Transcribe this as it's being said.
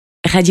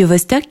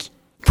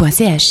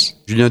radiovostok.ch.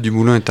 Julien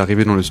Dumoulin est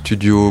arrivé dans le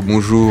studio.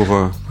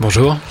 Bonjour.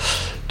 Bonjour.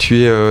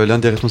 Tu es l'un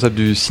des responsables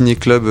du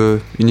ciné-club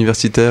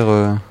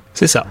universitaire.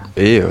 C'est ça.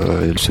 Et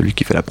celui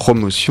qui fait la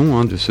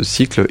promotion de ce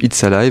cycle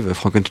It's Alive,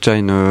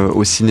 Frankenstein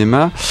au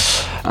cinéma.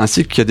 Un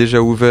cycle qui a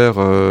déjà ouvert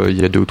il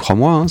y a 2 ou 3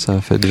 mois, ça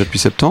fait déjà depuis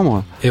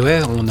septembre. Et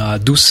ouais, on a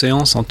 12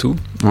 séances en tout.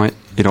 Ouais.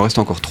 Il en reste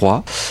encore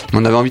 3. Mais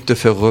on avait envie de te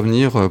faire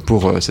revenir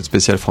pour cette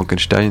spéciale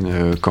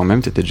Frankenstein quand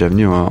même. Tu étais déjà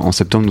venu en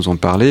septembre nous en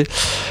parler.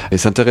 Et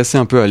s'intéresser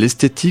un peu à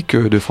l'esthétique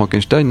de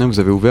Frankenstein.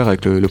 Vous avez ouvert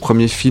avec le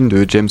premier film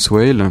de James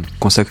Whale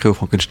consacré au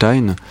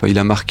Frankenstein. Il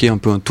a marqué un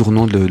peu un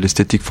tournant de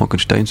l'esthétique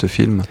Frankenstein, ce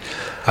film.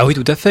 Ah oui,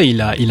 tout à fait.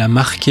 Il a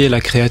marqué la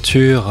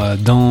créature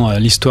dans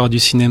l'histoire du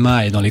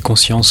cinéma et dans les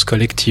consciences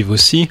collectives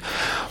aussi.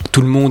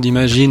 Tout le monde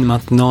imagine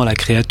maintenant la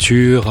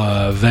créature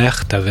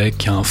verte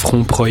avec un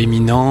front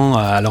proéminent,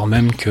 alors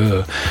même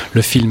que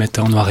le film était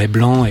en noir et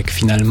blanc et que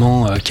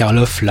finalement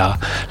Karloff l'a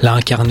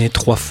incarné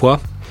 3 fois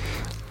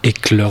et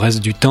que le reste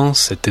du temps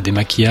c'était des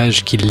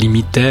maquillages qui le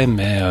limitaient,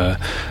 mais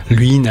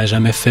lui n'a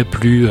jamais fait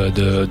plus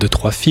de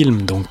 3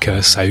 films, donc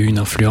ça a eu une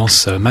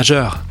influence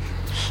majeure.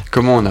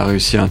 Comment on a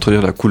réussi à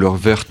introduire la couleur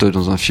verte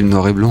dans un film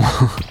noir et blanc ?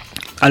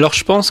 Alors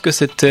je pense que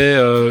c'était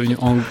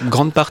en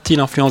grande partie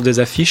l'influence des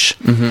affiches.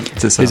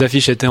 C'est ça. Les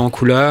affiches étaient en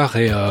couleur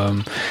et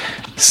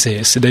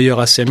c'est d'ailleurs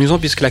assez amusant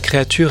puisque la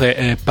créature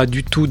est pas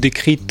du tout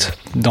décrite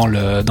dans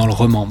le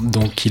roman.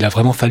 Donc il a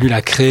vraiment fallu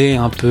la créer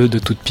un peu de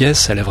toutes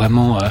pièces. Elle est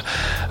vraiment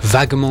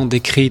vaguement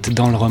décrite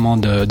dans le roman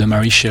de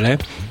Mary Shelley.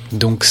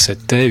 Donc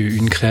c'était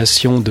une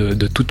création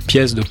de toutes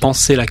pièces, de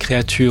penser la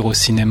créature au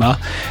cinéma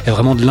et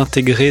vraiment de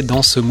l'intégrer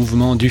dans ce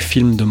mouvement du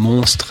film de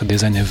monstres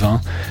des années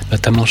 20,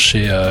 notamment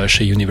chez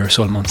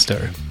Universal Monster.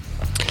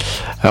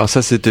 Alors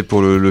ça c'était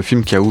pour le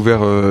film qui a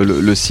ouvert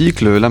le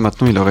cycle. Là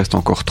maintenant il en reste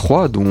encore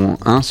 3, dont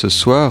un ce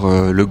soir,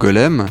 le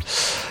Golem.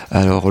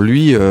 Alors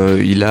lui,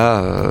 il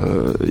a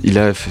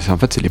en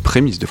fait c'est les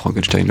prémices de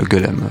Frankenstein, le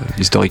Golem,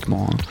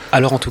 historiquement.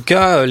 Alors en tout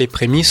cas, les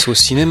prémices au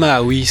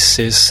cinéma, oui,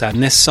 c'est sa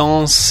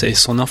naissance et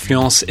son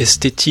influence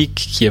esthétique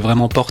qui est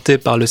vraiment portée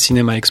par le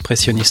cinéma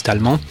expressionniste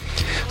allemand.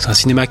 C'est un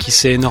cinéma qui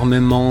s'est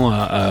énormément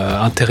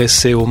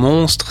intéressé aux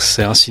monstres.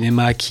 C'est un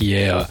cinéma qui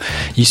est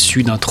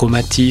issu d'un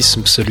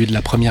traumatisme, celui de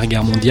la Première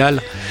Guerre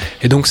mondiale.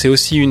 Et donc c'est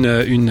aussi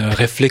une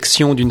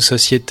réflexion d'une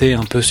société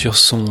un peu sur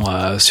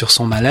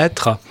son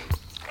mal-être.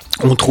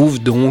 On trouve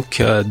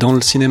donc dans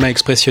le cinéma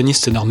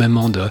expressionniste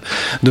énormément de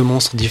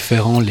monstres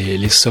différents,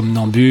 les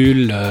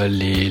somnambules,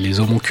 les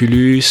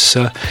homonculus,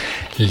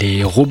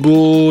 les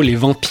robots, les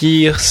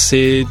vampires.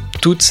 C'est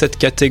toute cette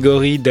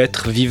catégorie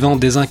d'êtres vivants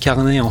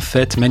désincarnés en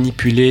fait,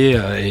 manipulés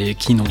et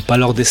qui n'ont pas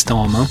leur destin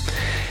en main.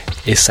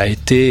 Et ça a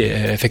été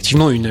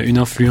effectivement une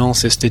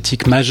influence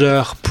esthétique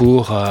majeure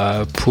pour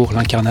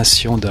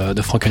l'incarnation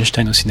de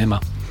Frankenstein au cinéma.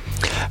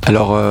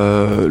 Alors,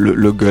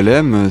 le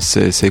Golem,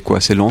 c'est quoi ?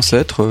 C'est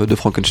l'ancêtre de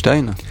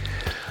Frankenstein ?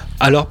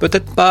 Alors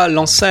peut-être pas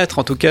l'ancêtre,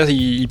 en tout cas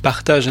il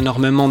partage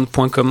énormément de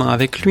points communs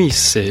avec lui.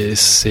 C'est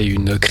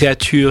une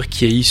créature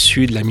qui est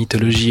issue de la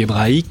mythologie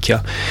hébraïque,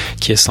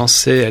 qui est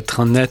censée être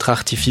un être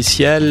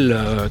artificiel,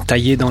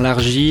 taillé dans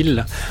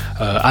l'argile,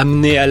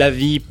 amené à la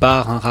vie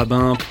par un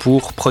rabbin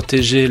pour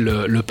protéger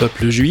le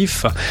peuple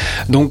juif.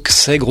 Donc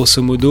c'est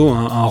grosso modo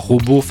un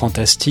robot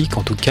fantastique,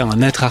 en tout cas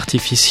un être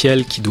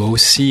artificiel qui doit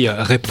aussi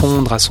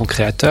répondre à son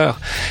créateur.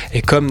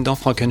 Et comme dans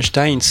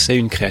Frankenstein, c'est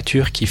une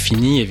créature qui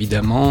finit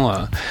évidemment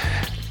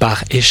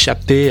par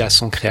échapper à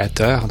son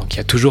créateur. Donc il y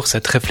a toujours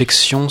cette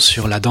réflexion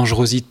sur la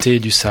dangerosité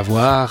du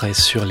savoir et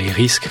sur les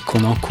risques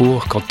qu'on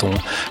encourt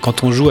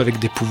quand on joue avec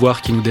des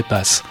pouvoirs qui nous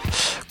dépassent.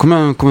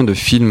 Combien de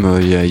films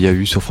il y a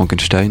eu sur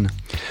Frankenstein ?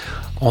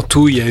 En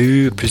tout, il y a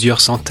eu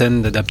plusieurs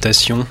centaines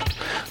d'adaptations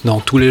dans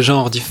tous les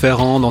genres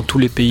différents, dans tous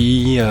les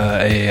pays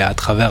et à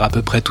travers à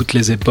peu près toutes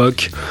les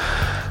époques.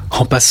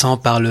 En passant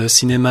par le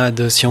cinéma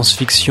de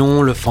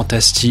science-fiction, le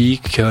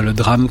fantastique, le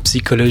drame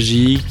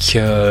psychologique,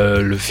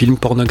 le film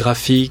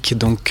pornographique.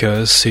 Donc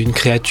c'est une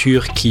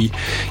créature qui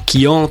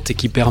hante et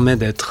qui permet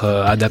d'être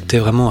adaptée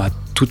vraiment à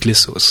toutes les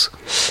sauces.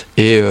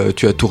 Et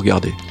tu as tout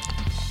regardé ?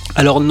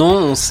 Alors non,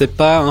 on ne s'est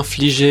pas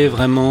infligé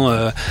vraiment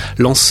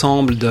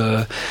l'ensemble de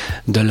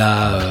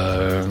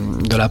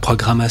la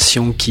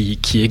programmation qui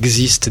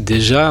existe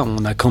déjà.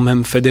 On a quand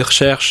même fait des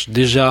recherches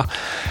déjà.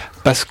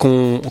 Parce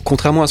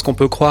contrairement à ce qu'on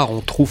peut croire,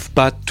 on trouve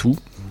pas tout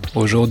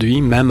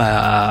aujourd'hui, même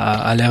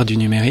à l'ère du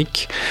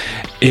numérique.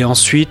 Et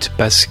ensuite,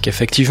 parce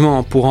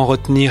qu'effectivement, pour en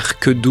retenir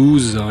que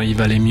 12, il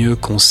valait mieux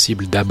qu'on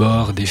cible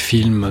d'abord des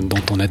films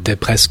dont on était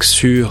presque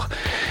sûr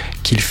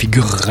qu'ils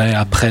figureraient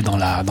après dans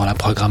la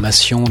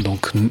programmation.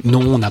 Donc non,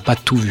 on n'a pas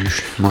tout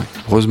vu. Ouais,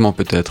 heureusement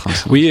peut-être.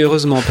 Oui,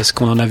 heureusement, parce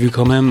qu'on en a vu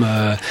quand même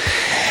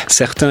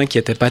certains qui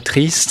étaient pas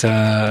tristes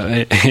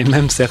et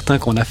même certains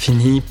qu'on a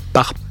fini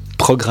par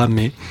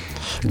programmer.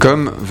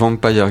 Comme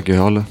Vampire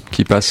Girl,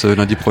 qui passe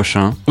lundi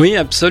prochain. Oui,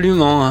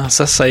 absolument.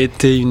 Ça a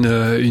été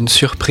une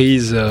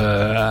surprise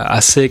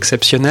assez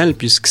exceptionnelle,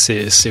 puisque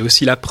c'est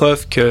aussi la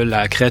preuve que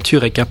la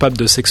créature est capable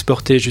de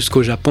s'exporter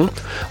jusqu'au Japon.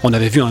 On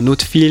avait vu un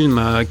autre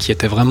film qui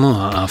était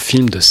vraiment un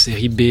film de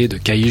série B, de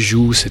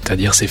kaiju,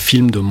 c'est-à-dire ces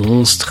films de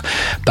monstres,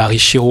 par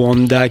Ishiro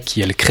Honda,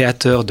 qui est le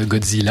créateur de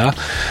Godzilla.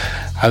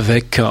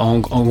 Avec en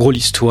gros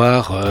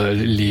l'histoire,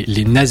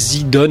 les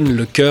nazis donnent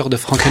le cœur de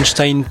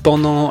Frankenstein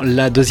pendant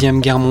la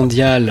Deuxième Guerre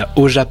mondiale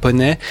aux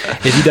Japonais.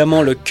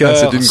 Évidemment, le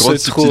cœur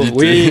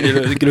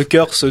le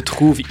cœur se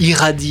trouve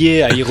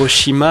irradié à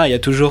Hiroshima. Il y a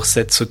toujours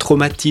ce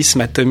traumatisme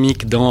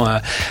atomique dans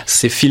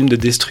ces films de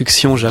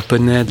destruction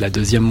japonais de la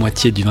deuxième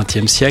moitié du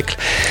XXe siècle.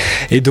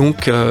 Et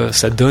donc,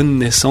 ça donne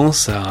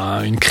naissance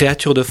à une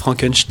créature de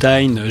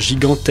Frankenstein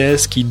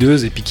gigantesque,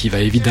 hideuse, et puis qui va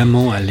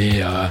évidemment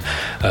aller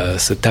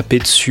se taper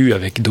dessus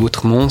avec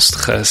d'autres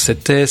monstres.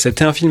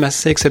 C'était un film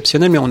assez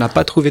exceptionnel, mais on n'a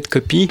pas trouvé de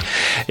copie.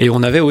 Et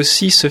on avait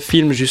aussi ce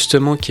film,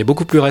 justement, qui est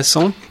beaucoup plus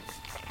récent,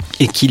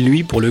 et qui,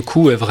 lui, pour le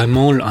coup, est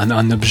vraiment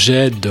un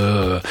objet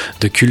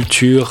de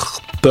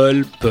culture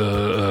pulp,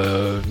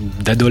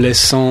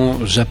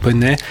 d'adolescents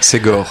japonais. C'est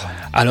gore.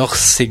 Alors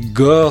c'est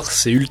gore,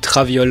 c'est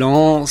ultra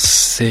violent,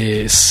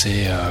 c'est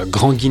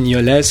grand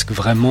guignolesque,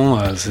 vraiment,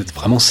 c'est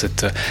vraiment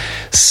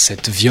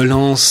cette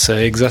violence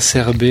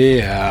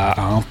exacerbée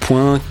à un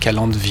point qu'elle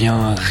en devient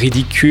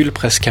ridicule,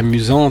 presque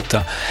amusante.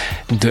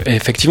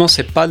 Effectivement,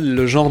 c'est pas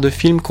le genre de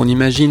film qu'on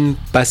imagine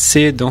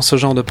passer dans ce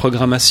genre de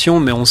programmation,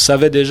 mais on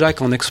savait déjà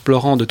qu'en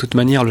explorant de toute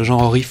manière le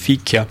genre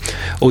horrifique,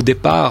 au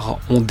départ,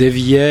 on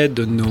déviait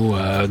de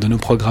nos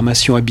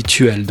programmations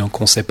habituelles, donc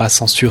on s'est pas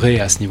censuré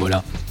à ce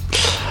niveau-là.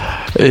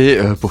 Et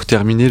pour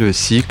terminer le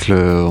cycle,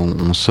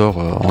 on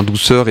sort en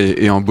douceur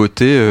et en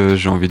beauté,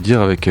 j'ai envie de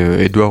dire, avec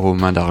Édouard aux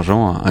mains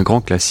d'argent, un grand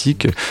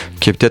classique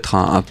qui est peut-être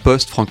un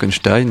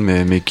post-Frankenstein,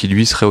 mais qui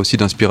lui serait aussi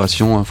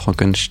d'inspiration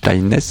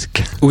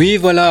frankensteinesque. Oui,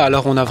 voilà.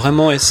 Alors on a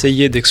vraiment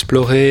essayé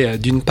d'explorer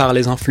d'une part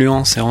les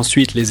influences et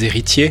ensuite les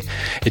héritiers.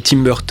 Et Tim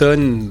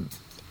Burton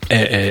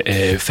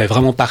fait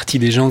vraiment partie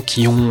des gens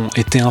qui ont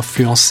été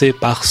influencés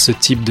par ce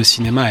type de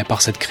cinéma et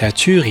par cette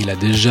créature. Il a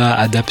déjà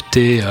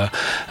adapté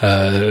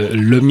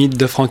le mythe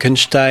de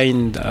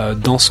Frankenstein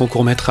dans son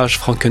court-métrage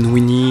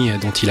Frankenweenie,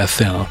 dont il a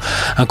fait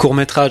un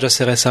court-métrage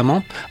assez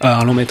récemment,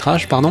 un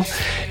long-métrage, pardon.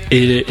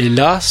 Et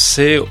là,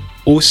 c'est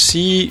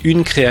aussi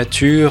une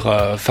créature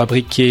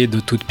fabriquée de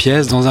toutes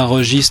pièces dans un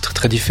registre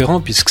très différent,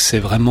 puisque c'est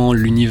vraiment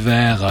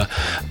l'univers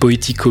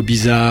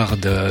poético-bizarre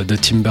de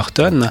Tim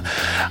Burton,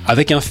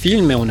 avec un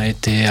film, et on a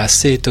été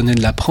assez étonnés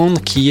de l'apprendre,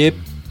 qui est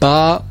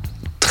pas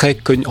très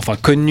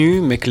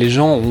connu, mais que les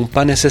gens n'ont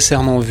pas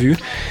nécessairement vu.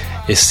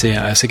 Et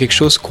c'est quelque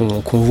chose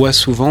qu'on voit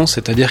souvent,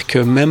 c'est-à-dire que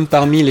même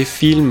parmi les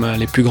films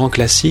les plus grands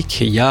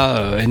classiques, il y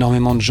a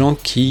énormément de gens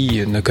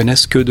qui ne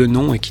connaissent que de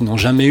nom et qui n'ont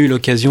jamais eu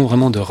l'occasion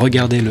vraiment de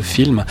regarder le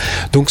film.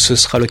 Donc ce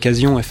sera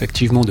l'occasion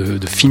effectivement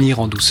de finir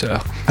en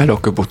douceur.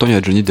 Alors que pourtant il y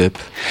a Johnny Depp.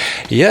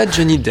 Il y a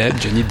Johnny Depp.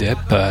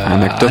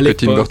 Un acteur que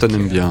Tim Burton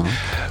aime bien.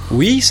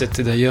 Oui,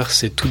 c'était d'ailleurs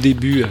ses tout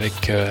débuts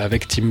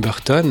avec Tim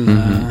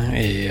Burton,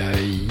 et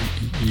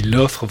il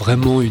offre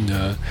vraiment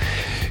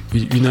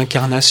une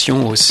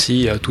incarnation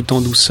aussi tout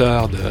en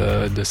douceur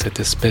de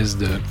cette espèce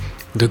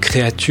de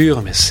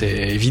créature, mais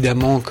c'est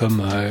évidemment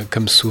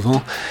comme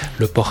souvent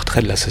le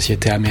portrait de la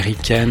société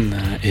américaine,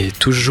 et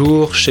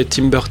toujours chez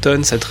Tim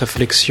Burton cette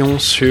réflexion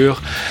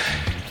sur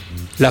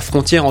la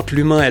frontière entre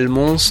l'humain et le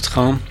monstre,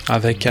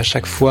 avec à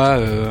chaque fois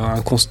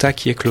un constat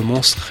qui est que le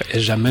monstre est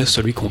jamais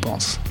celui qu'on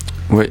pense.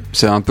 Oui,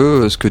 c'est un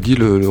peu ce que dit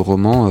le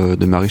roman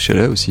de Mary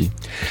Shelley aussi.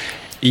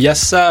 Il y a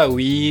ça,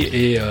 oui,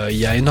 et il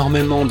y a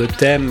énormément de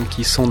thèmes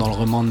qui sont dans le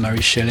roman de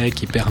Mary Shelley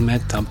qui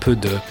permettent un peu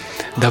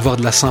d'avoir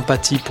de la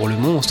sympathie pour le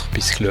monstre,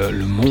 puisque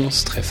le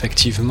monstre,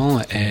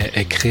 effectivement,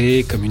 est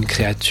créé comme une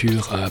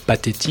créature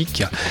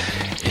pathétique,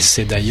 et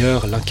c'est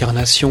d'ailleurs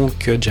l'incarnation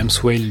que James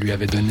Whale lui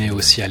avait donnée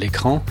aussi à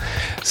l'écran.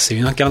 C'est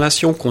une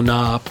incarnation qu'on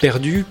a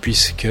perdue,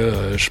 puisque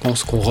je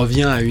pense qu'on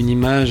revient à une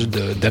image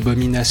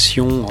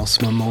d'abomination en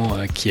ce moment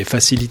qui est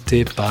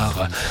facilitée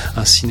par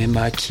un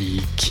cinéma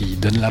qui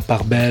donne la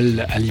part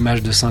belle à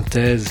l'image de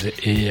synthèse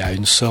et à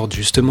une sorte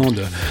justement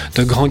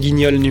de grand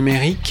guignol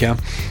numérique,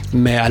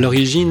 mais à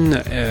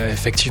l'origine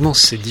effectivement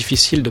c'est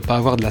difficile de ne pas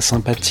avoir de la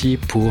sympathie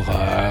pour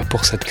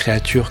cette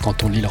créature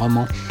quand on lit le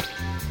roman.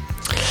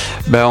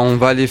 On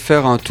va aller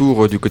faire un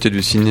tour du côté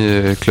du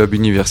ciné-club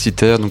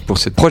universitaire, donc pour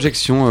cette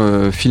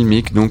projection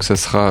filmique. Donc ça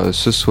sera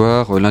ce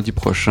soir, lundi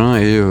prochain,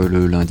 et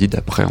le lundi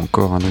d'après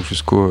encore, donc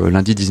jusqu'au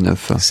lundi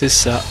 19. C'est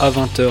ça, à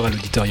 20h à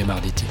l'auditorium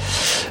Arditi.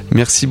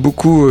 Merci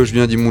beaucoup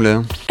Julien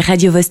Dimoulin.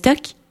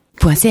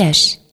 radiovostok.ch